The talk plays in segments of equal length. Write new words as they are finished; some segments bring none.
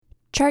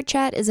Chart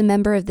Chat is a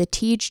member of the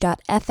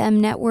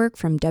Tej.fm network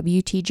from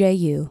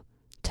WTJU.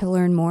 To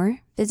learn more,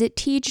 visit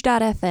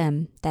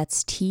Tej.fm.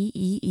 That's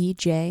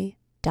TEEJ.fm.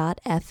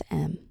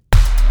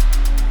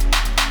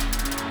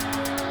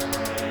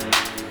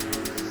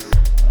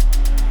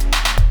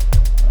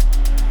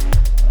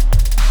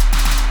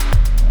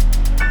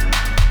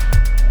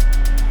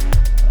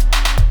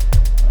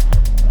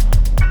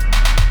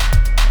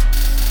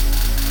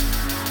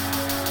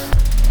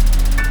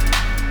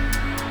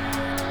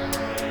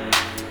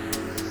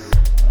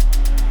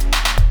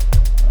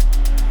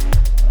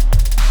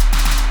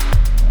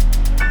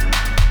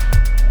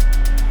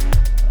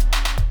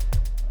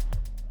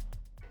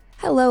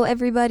 Hello,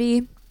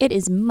 everybody. It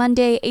is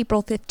Monday,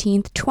 April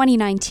 15th,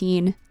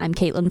 2019. I'm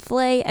Caitlin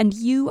Flay, and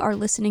you are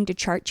listening to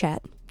Chart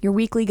Chat, your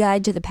weekly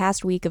guide to the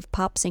past week of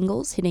pop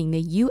singles hitting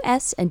the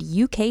US and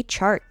UK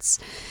charts.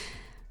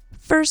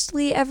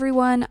 Firstly,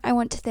 everyone, I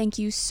want to thank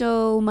you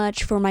so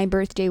much for my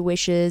birthday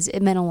wishes.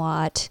 It meant a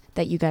lot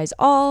that you guys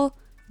all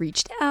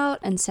reached out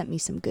and sent me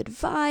some good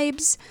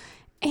vibes.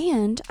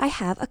 And I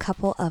have a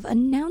couple of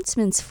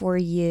announcements for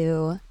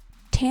you.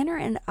 Tanner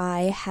and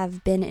I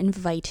have been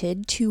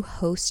invited to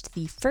host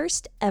the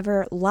first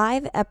ever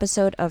live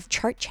episode of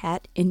Chart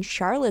Chat in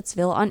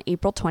Charlottesville on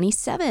April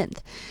 27th.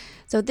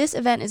 So this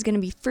event is going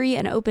to be free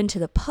and open to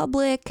the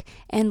public,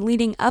 and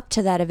leading up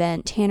to that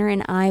event, Tanner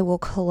and I will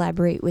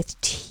collaborate with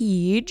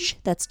Tej,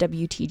 that's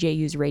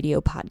WTJU's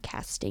radio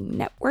podcasting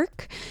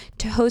network,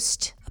 to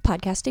host a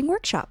podcasting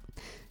workshop.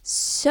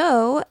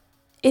 So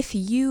if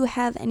you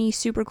have any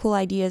super cool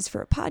ideas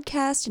for a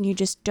podcast and you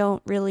just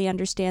don't really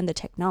understand the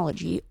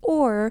technology,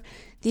 or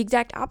the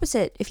exact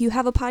opposite, if you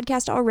have a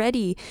podcast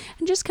already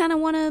and just kind of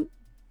want to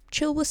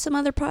chill with some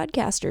other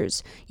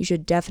podcasters, you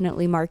should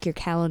definitely mark your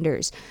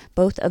calendars.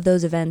 Both of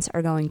those events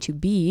are going to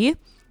be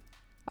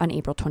on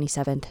April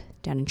 27th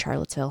down in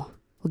Charlottesville.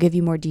 We'll give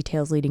you more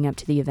details leading up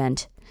to the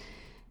event.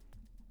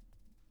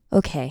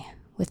 Okay,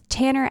 with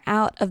Tanner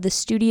out of the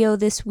studio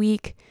this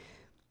week,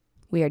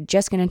 we are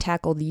just going to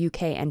tackle the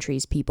UK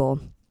entries, people.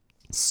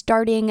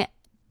 Starting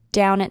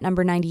down at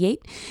number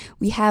 98,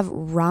 we have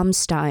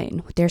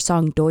Rammstein with their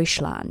song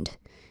Deutschland.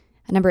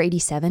 At number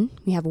 87,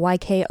 we have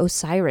YK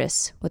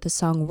Osiris with the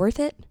song Worth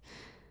It.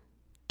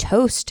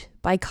 Toast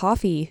by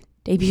Coffee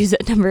debuts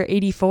at number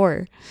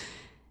 84.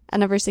 At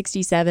number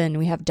 67,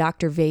 we have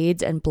Dr.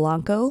 Vades and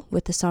Blanco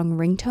with the song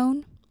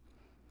Ringtone.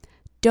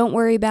 Don't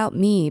Worry About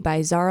Me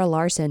by Zara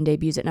Larsson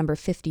debuts at number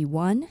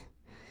 51.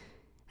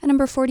 At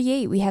number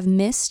 48, we have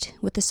Mist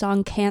with the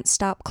song Can't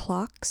Stop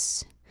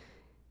Clocks.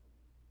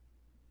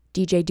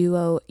 DJ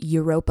duo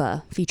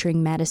Europa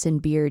featuring Madison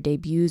Beer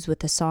debuts with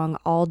the song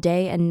All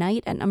Day and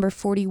Night at number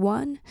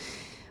 41.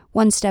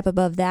 One step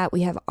above that,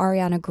 we have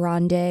Ariana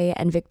Grande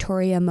and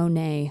Victoria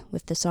Monet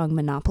with the song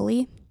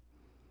Monopoly.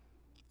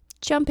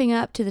 Jumping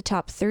up to the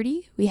top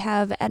 30, we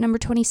have at number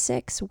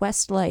 26,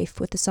 Westlife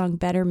with the song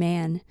Better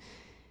Man.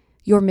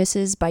 Your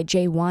Misses by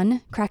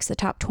J1 cracks the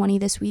top 20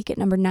 this week at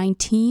number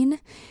 19.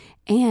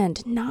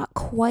 And not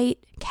quite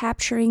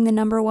capturing the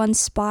number one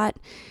spot,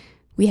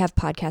 we have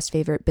podcast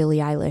favorite Billie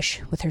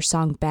Eilish with her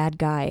song Bad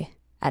Guy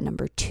at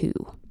number 2.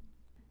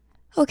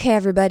 Okay,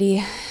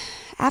 everybody,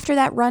 after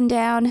that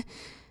rundown,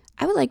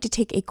 I would like to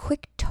take a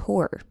quick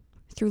tour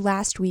through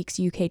last week's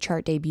UK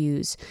chart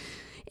debuts.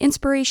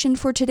 Inspiration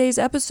for today's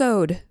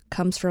episode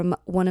comes from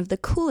one of the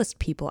coolest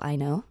people I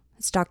know.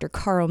 It's Dr.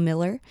 Carl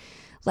Miller.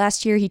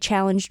 Last year, he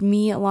challenged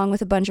me, along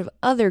with a bunch of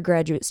other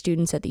graduate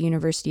students at the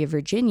University of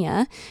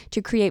Virginia,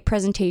 to create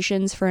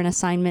presentations for an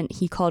assignment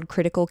he called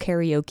Critical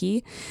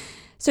Karaoke.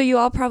 So you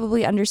all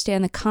probably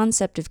understand the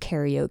concept of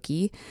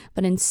karaoke,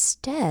 but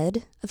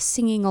instead of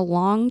singing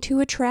along to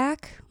a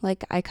track,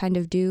 like I kind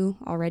of do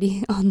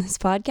already on this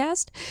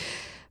podcast,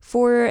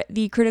 for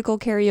the Critical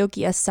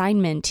Karaoke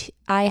assignment,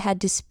 I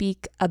had to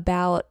speak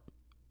about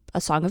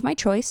a song of my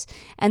choice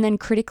and then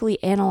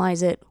critically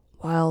analyze it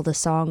while the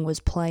song was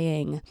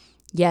playing.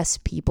 Yes,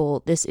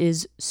 people, this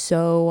is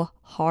so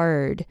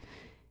hard.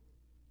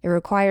 It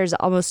requires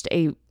almost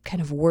a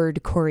kind of word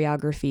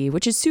choreography,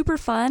 which is super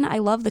fun. I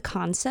love the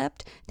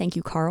concept. Thank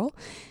you, Carl.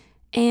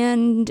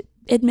 And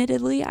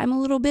admittedly, I'm a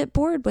little bit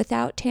bored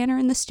without Tanner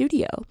in the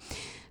studio.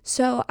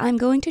 So I'm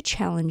going to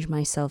challenge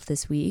myself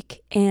this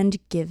week and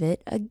give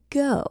it a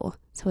go.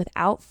 So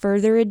without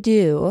further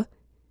ado,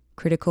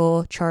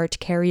 Critical Chart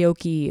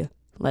Karaoke.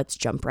 Let's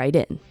jump right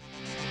in.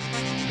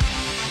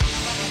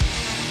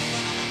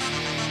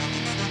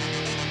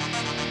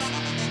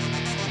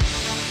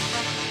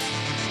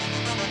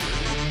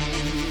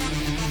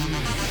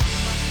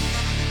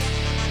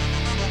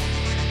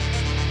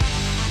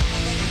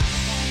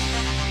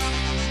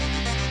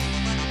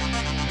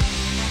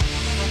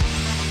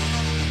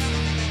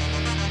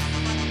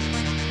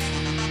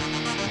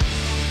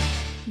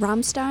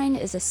 Rammstein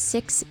is a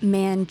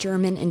 6-man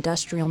German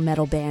industrial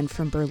metal band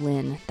from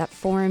Berlin that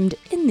formed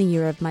in the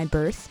year of my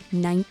birth,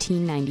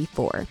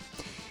 1994.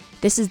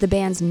 This is the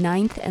band's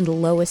 9th and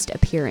lowest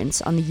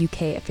appearance on the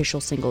UK official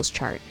singles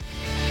chart.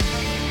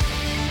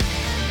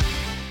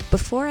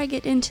 Before I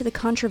get into the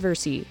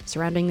controversy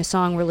surrounding the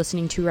song we're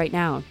listening to right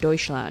now,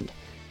 Deutschland,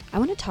 I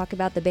want to talk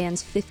about the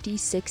band's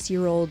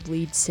 56-year-old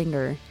lead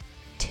singer,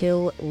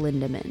 Till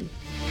Lindemann.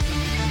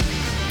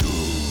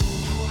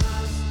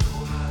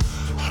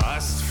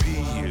 Hast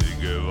viel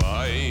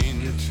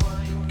geweint,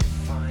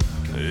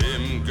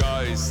 im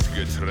Geist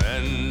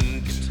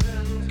getrennt.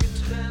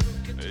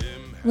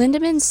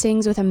 Lindemann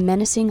sings with a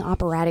menacing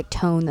operatic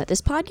tone that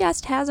this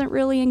podcast hasn't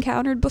really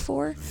encountered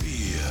before.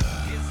 Wir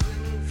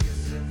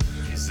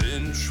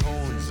sind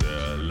schon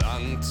sehr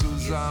lang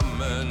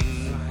zusammen.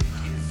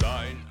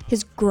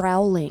 His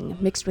growling,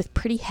 mixed with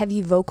pretty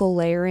heavy vocal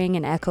layering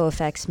and echo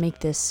effects, make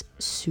this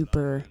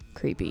super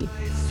creepy.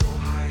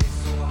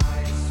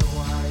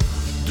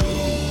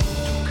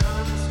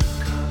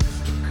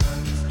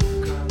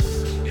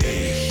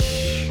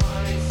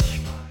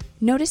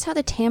 Notice how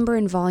the timbre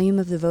and volume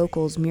of the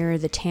vocals mirror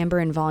the timbre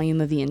and volume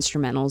of the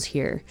instrumentals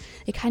here.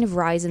 They kind of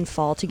rise and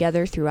fall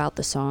together throughout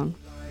the song.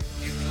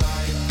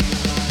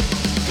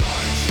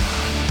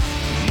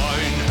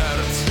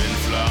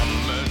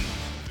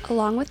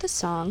 Along with the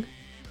song,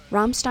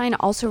 Rammstein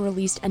also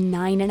released a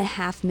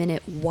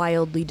 9.5-minute,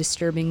 wildly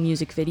disturbing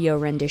music video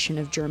rendition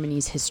of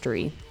Germany's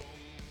history.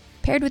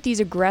 Paired with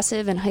these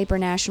aggressive and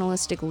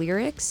hyper-nationalistic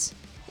lyrics,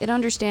 it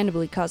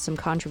understandably caused some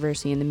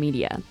controversy in the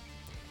media.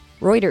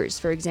 Reuters,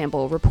 for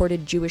example,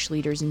 reported Jewish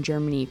leaders in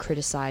Germany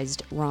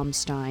criticized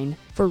Rammstein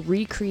for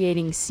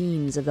recreating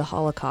scenes of the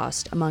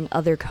Holocaust, among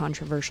other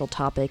controversial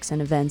topics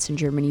and events in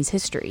Germany's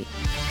history.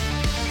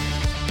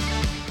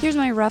 Here's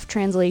my rough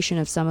translation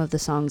of some of the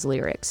song's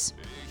lyrics.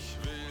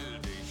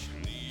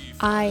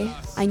 I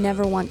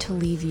never want to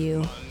leave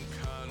you,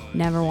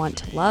 never want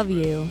to love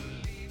you,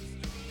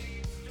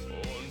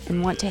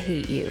 and want to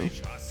hate you.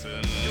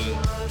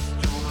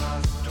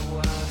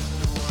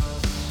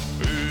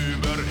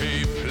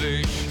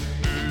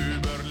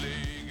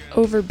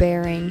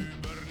 Overbearing,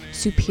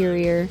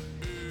 superior,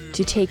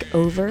 to take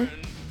over,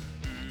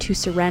 to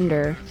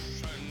surrender,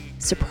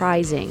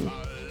 surprising,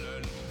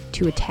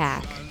 to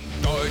attack.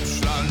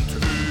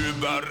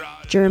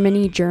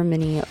 Germany,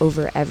 Germany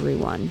over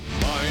everyone.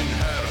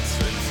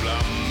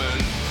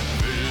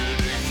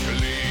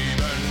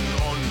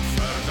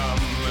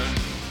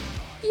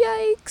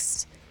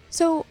 Yikes.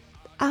 So,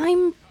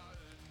 I'm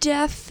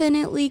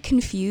definitely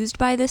confused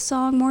by this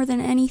song more than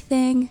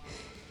anything.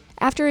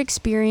 After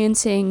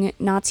experiencing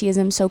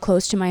Nazism so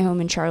close to my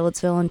home in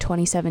Charlottesville in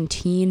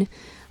 2017,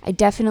 I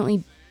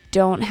definitely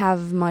don't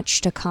have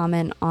much to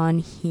comment on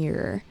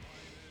here.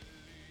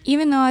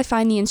 Even though I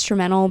find the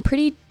instrumental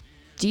pretty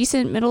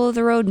decent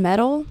middle-of-the-road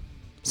metal,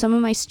 some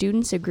of my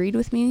students agreed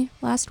with me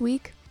last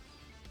week,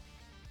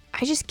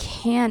 I just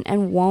can't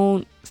and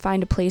won't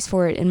find a place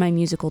for it in my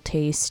musical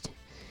taste.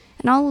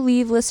 And I'll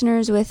leave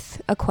listeners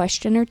with a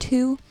question or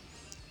two.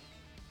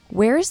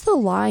 Where is the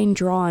line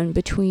drawn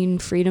between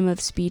freedom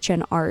of speech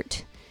and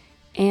art?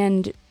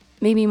 And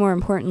maybe more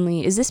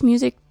importantly, is this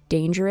music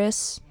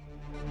dangerous?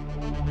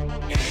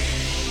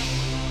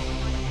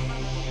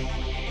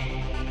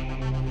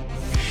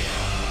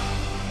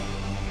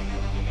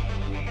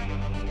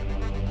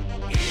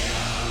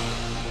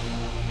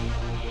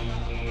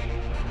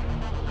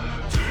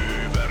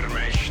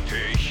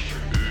 Übermächtig,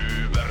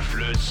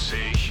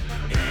 überflüssig,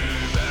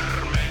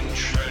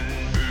 übermenschen,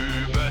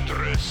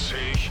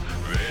 überdrüssig.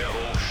 Wer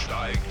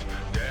hochsteigt,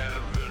 der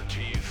wird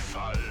tief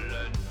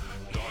fallen.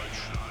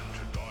 Deutschland,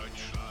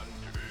 Deutschland,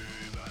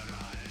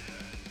 überall.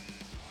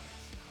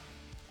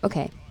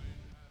 Okay.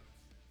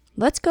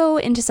 Let's go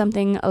into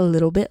something a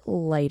little bit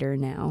lighter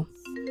now.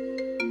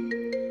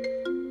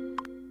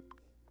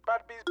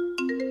 Bad bees.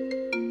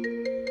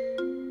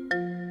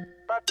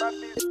 Bad bees.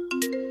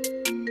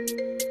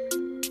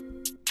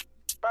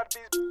 Bad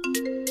bees.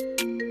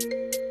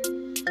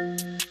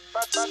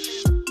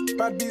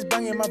 Bad bees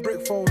banging my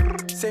brick phone.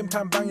 Same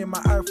time banging my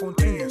iPhone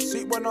too.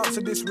 Sweet one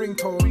answer this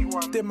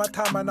ringtone. Did my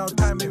time and now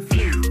time it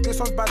flew. This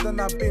one's bad than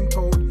I've been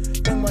told.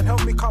 Then one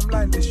help me come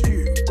line this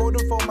you.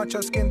 Golden phone match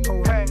your skin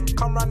tone.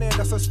 Come round here,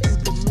 that's a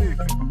stupid move.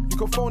 You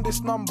can phone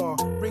this number.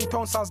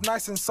 Ringtone sounds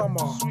nice in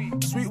summer.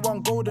 Sweet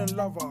one golden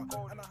lover.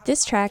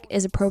 This track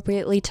is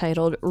appropriately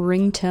titled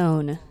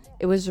Ringtone.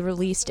 It was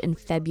released in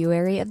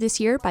February of this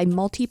year by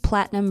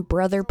multi-platinum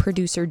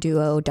brother-producer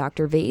duo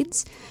Dr.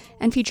 Vades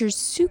and features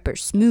super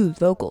smooth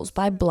vocals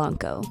by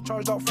Blanco.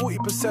 Charged up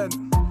 40%.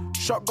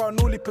 Shotgun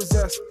newly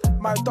possessed.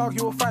 My dog,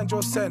 you will find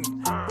your scent.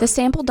 The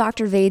sample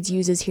Dr. Vades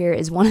uses here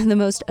is one of the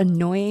most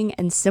annoying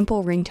and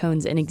simple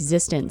ringtones in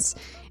existence.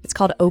 It's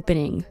called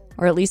Opening,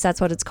 or at least that's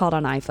what it's called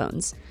on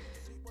iPhones.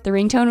 The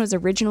ringtone was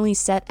originally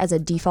set as a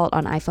default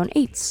on iPhone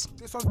 8s.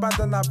 This one's bad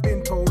than I've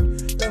been told.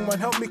 Then one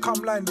help me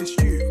come line this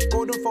you.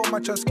 Golden phone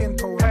match your skin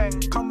tone.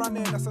 Come round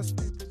here, that's a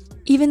stupid.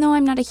 Even though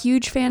I'm not a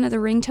huge fan of the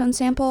ringtone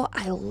sample,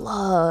 I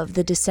love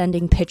the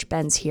descending pitch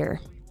bends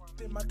here.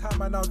 My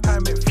time and now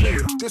time it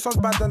flew. This one's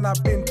bad than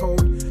I've been told.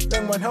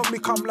 Then one help me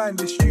come line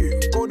this you.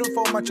 Golden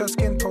phone match your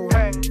skin tone.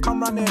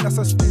 Come round here, that's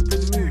a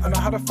stupid move. And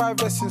I had a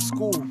 5S in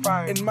school.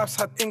 In maths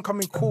had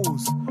incoming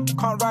calls.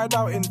 Can't ride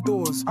out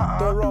indoors.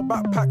 Door or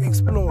backpack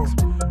explore.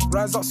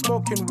 Rise up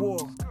smoking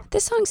wall.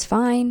 This song's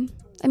fine.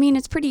 I mean,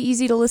 it's pretty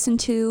easy to listen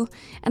to,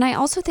 and I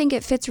also think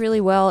it fits really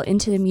well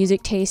into the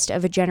music taste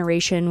of a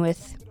generation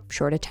with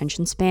short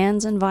attention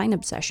spans and Vine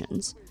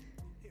obsessions.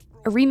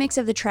 A remix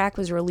of the track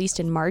was released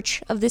in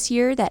March of this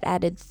year that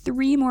added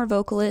 3 more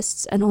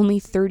vocalists and only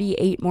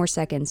 38 more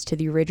seconds to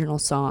the original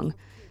song.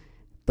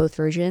 Both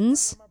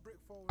versions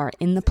are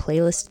in the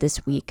playlist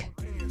this week.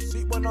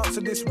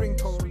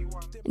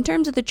 In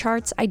terms of the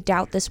charts, I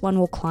doubt this one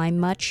will climb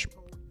much,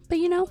 but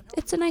you know,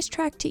 it's a nice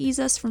track to ease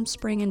us from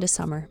spring into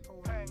summer.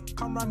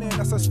 Come round here,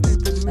 that's a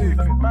stupid move.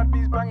 Bad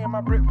bees banging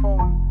my brick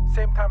phone,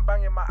 same time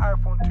banging my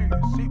iPhone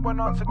 2. Sweet one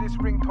answer this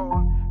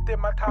ringtone, did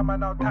my time and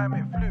now time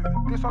it flew.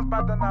 This one's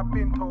bad than I've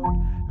been told.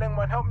 Leng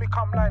one help me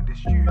come line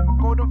this you.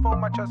 Golden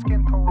phone match your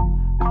skin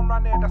tone. Come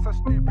round here, that's a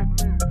stupid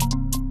move.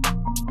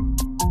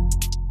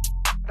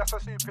 That's a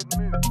stupid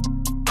move.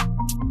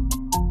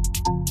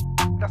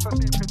 That's a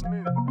stupid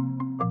move.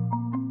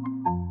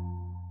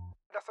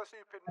 That's a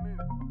stupid move.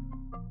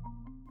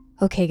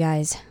 Okay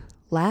guys,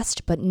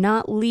 last but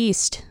not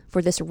least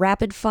for this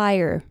rapid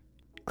fire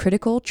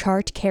critical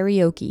chart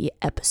karaoke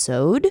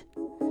episode,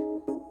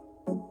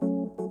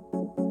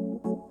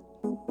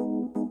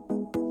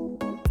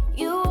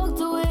 You walked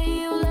away,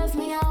 you left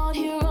me out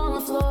here on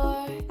the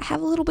floor. I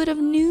have a little bit of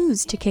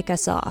news to kick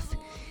us off.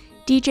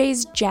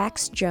 DJs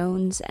Jax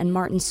Jones and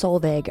Martin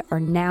Solveig are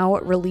now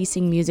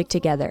releasing music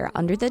together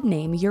under the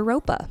name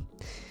Europa.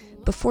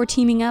 Before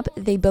teaming up,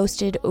 they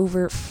boasted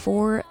over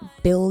 4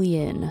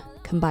 billion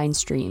combined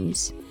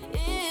streams.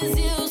 Is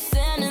you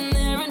standing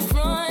there in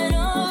front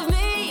of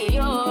me?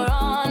 You're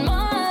on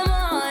my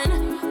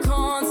mind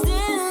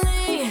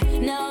constantly.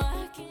 Now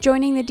I can't.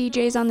 Joining the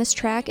DJs on this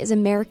track is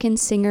American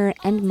singer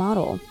and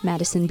model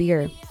Madison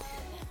Beer.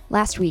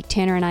 Last week,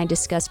 Tanner and I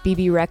discussed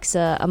BB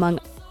Rexa among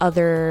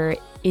other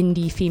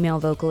indie female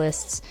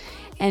vocalists,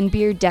 and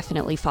Beer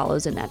definitely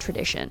follows in that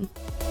tradition.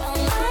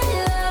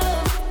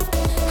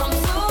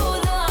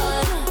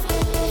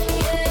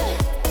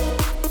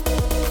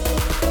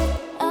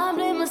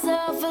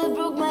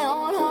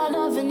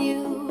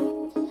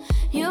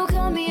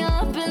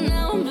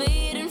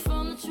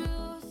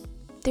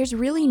 There's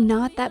really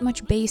not that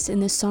much bass in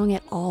this song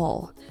at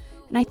all.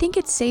 And I think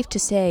it's safe to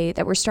say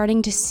that we're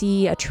starting to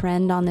see a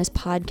trend on this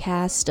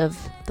podcast of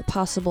the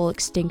possible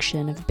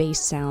extinction of bass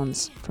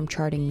sounds from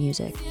charting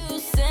music.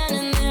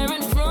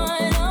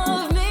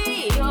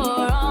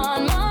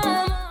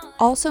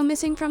 Also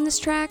missing from this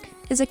track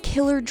is a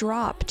killer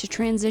drop to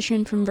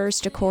transition from verse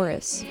to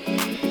chorus.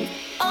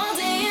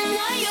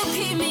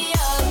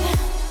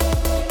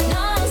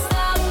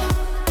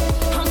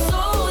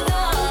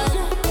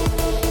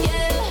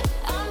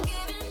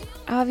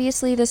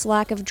 Obviously, this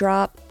lack of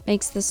drop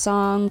makes the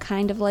song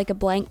kind of like a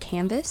blank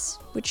canvas,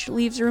 which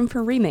leaves room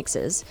for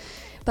remixes.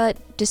 But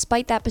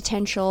despite that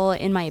potential,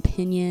 in my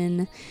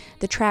opinion,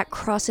 the track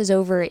crosses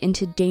over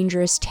into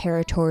dangerous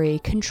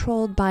territory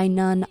controlled by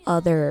none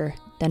other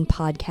than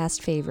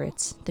podcast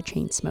favorites, the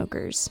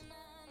Chainsmokers.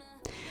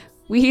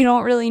 We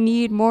don't really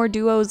need more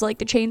duos like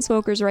the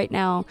Chainsmokers right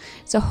now,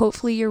 so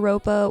hopefully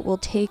Europa will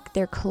take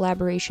their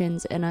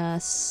collaborations in a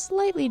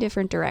slightly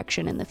different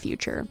direction in the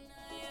future.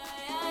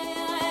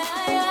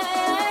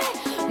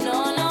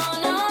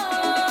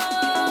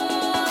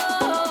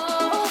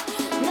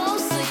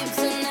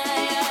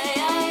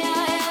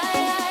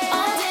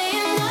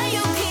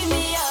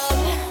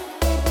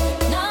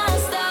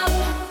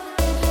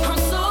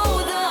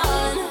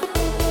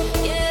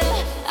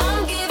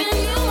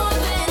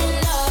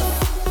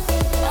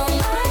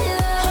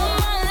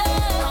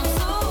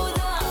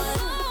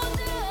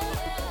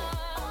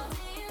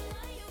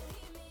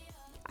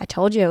 I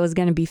told you it was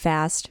going to be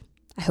fast.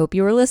 I hope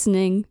you were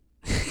listening.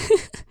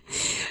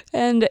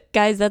 And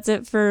guys, that's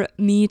it for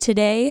me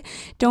today.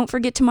 Don't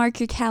forget to mark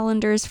your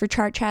calendars for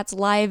Chart Chat's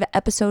live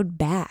episode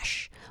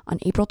bash on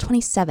April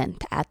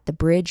 27th at the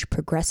Bridge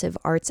Progressive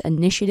Arts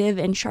Initiative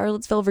in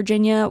Charlottesville,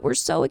 Virginia. We're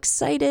so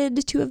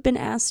excited to have been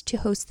asked to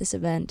host this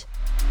event.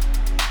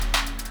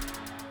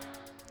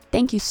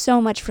 Thank you so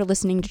much for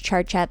listening to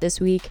Chart Chat this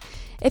week.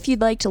 If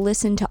you'd like to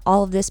listen to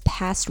all of this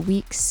past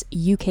week's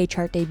UK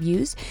chart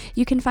debuts,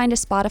 you can find a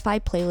Spotify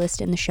playlist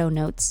in the show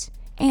notes.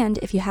 And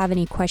if you have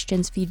any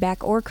questions,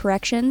 feedback, or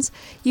corrections,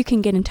 you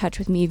can get in touch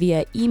with me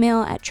via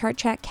email at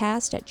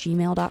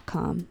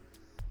chartchatcast@gmail.com.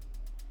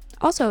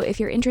 Also, if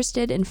you're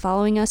interested in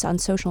following us on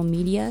social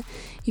media,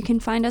 you can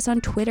find us on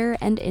Twitter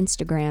and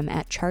Instagram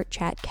at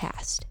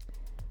chartchatcast.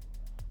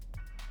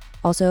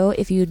 Also,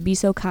 if you'd be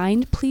so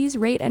kind, please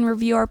rate and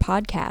review our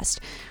podcast.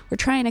 We're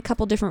trying a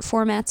couple different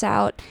formats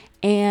out,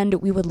 and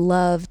we would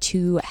love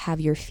to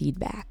have your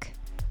feedback.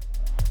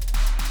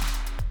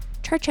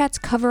 Chart Chat's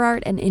cover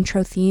art and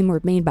intro theme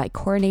were made by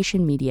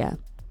Coronation Media.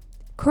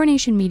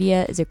 Coronation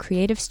Media is a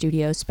creative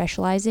studio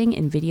specializing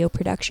in video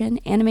production,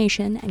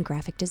 animation, and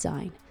graphic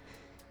design.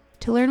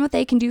 To learn what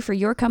they can do for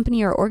your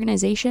company or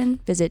organization,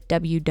 visit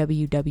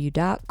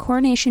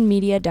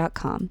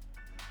www.coronationmedia.com.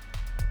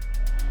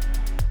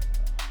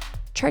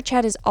 Chart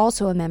Chat is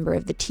also a member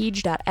of the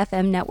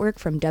Teej.fm network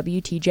from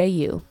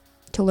WTJU.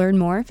 To learn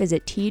more,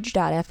 visit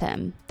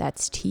Teej.fm.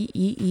 That's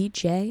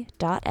TEEJ.fm.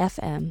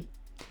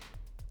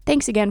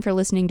 Thanks again for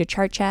listening to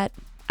Chart Chat.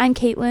 I'm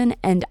Caitlin,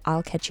 and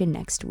I'll catch you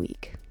next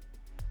week.